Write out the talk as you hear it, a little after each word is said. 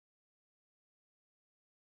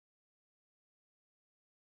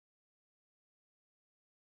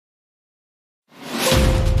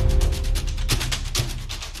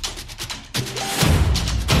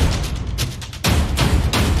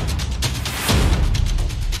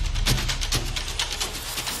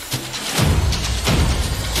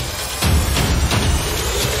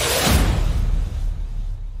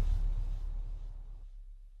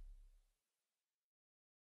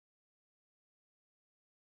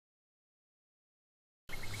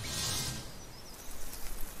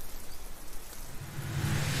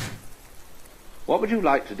What would you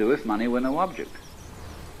like to do if money were no object?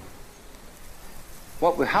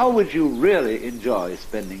 How would you really enjoy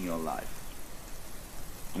spending your life?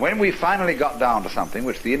 When we finally got down to something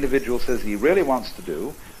which the individual says he really wants to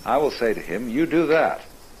do, I will say to him, you do that.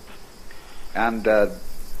 And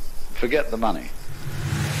forget the money.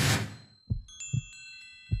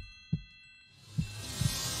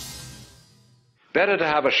 Better to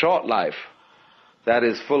have a short life that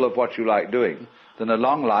is full of what you like doing than a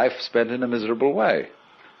long life spent in a miserable way.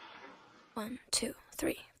 1, 2,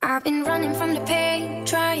 3. I've been running from the pain,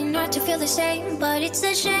 trying not to feel the same, but it's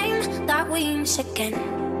a shame that we meet again.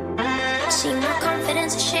 See, my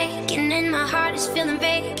confidence is shaking and my heart is feeling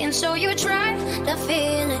vacant, so you try to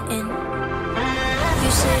fill it in.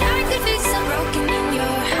 You said I could fix the broken in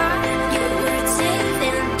your heart, you were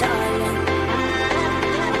saving, darling.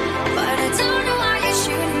 But I don't know why you're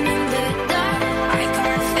shooting in the dark, I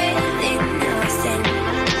can't faith in nothing.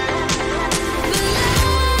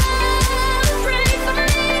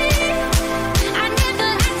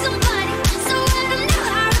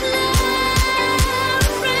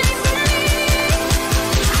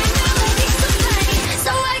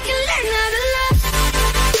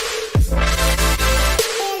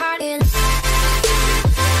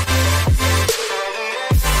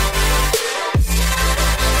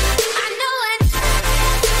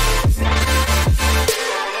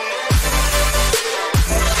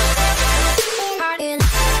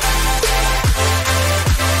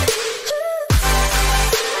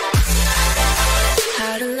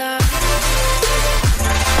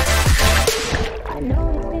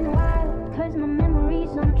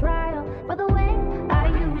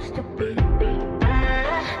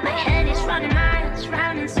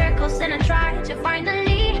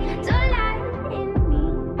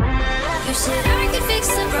 You said I could fix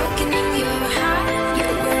the broken in your heart,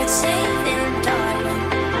 your words say